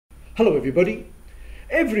Hello everybody.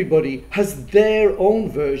 Everybody has their own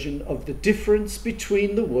version of the difference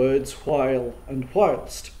between the words while and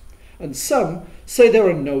whilst. And some say there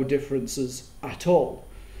are no differences at all.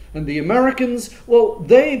 And the Americans, well,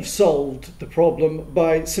 they've solved the problem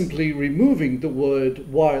by simply removing the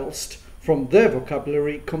word whilst from their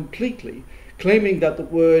vocabulary completely, claiming that the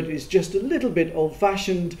word is just a little bit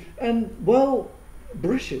old-fashioned and, well,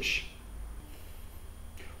 British.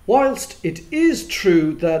 Whilst it is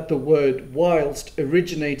true that the word whilst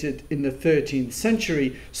originated in the 13th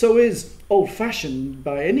century, so is old-fashioned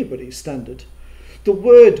by anybody's standard, the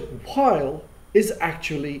word while is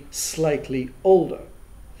actually slightly older.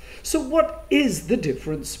 So what is the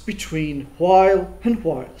difference between while and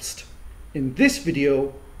whilst? In this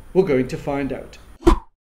video, we're going to find out.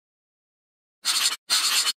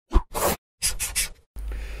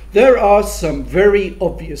 There are some very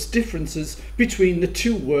obvious differences between the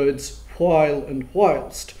two words while and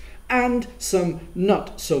whilst, and some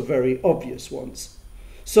not so very obvious ones.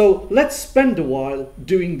 So let's spend a while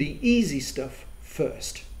doing the easy stuff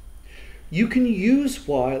first. You can use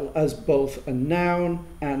while as both a noun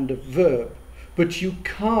and a verb, but you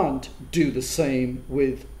can't do the same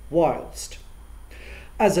with whilst.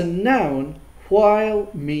 As a noun, while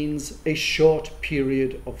means a short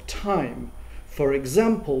period of time. For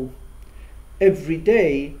example, every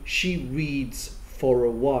day she reads for a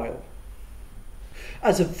while.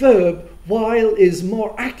 As a verb, while is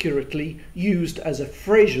more accurately used as a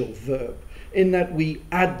phrasal verb, in that we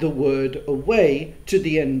add the word away to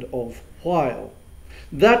the end of while.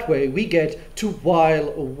 That way we get to while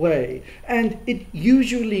away, and it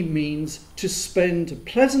usually means to spend a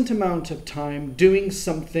pleasant amount of time doing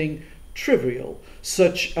something trivial,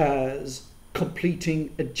 such as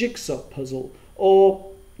completing a jigsaw puzzle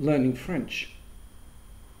or learning French.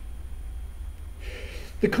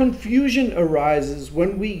 The confusion arises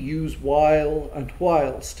when we use while and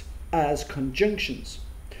whilst as conjunctions.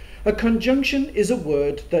 A conjunction is a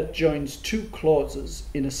word that joins two clauses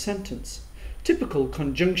in a sentence. Typical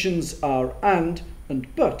conjunctions are and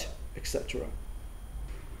but, etc.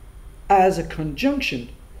 As a conjunction,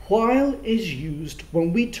 while is used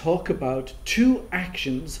when we talk about two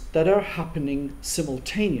actions that are happening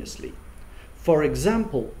simultaneously. For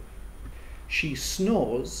example, she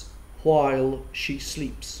snores while she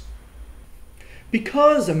sleeps.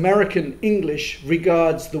 Because American English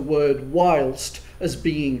regards the word whilst as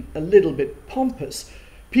being a little bit pompous,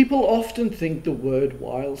 people often think the word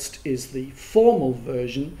whilst is the formal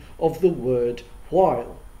version of the word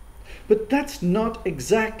while. But that's not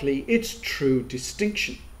exactly its true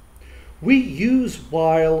distinction. We use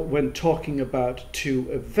while when talking about two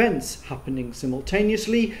events happening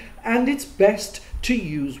simultaneously, and it's best to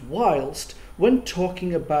use whilst when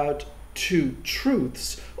talking about two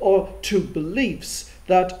truths or two beliefs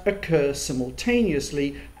that occur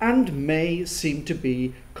simultaneously and may seem to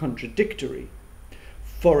be contradictory.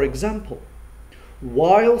 For example,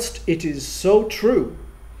 whilst it is so true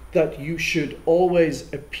that you should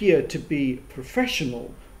always appear to be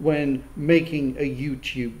professional when making a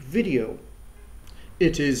YouTube video,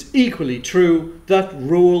 it is equally true that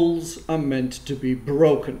rules are meant to be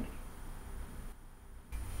broken.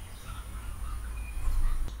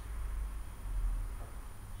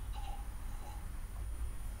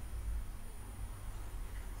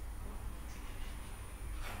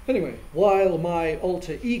 Anyway, while my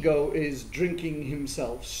alter ego is drinking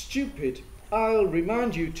himself stupid, I'll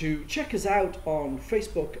remind you to check us out on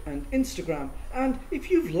Facebook and Instagram, and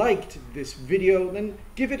if you've liked this video, then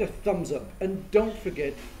give it a thumbs up and don't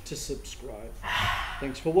forget to subscribe.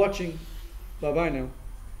 Thanks for watching. Bye bye now.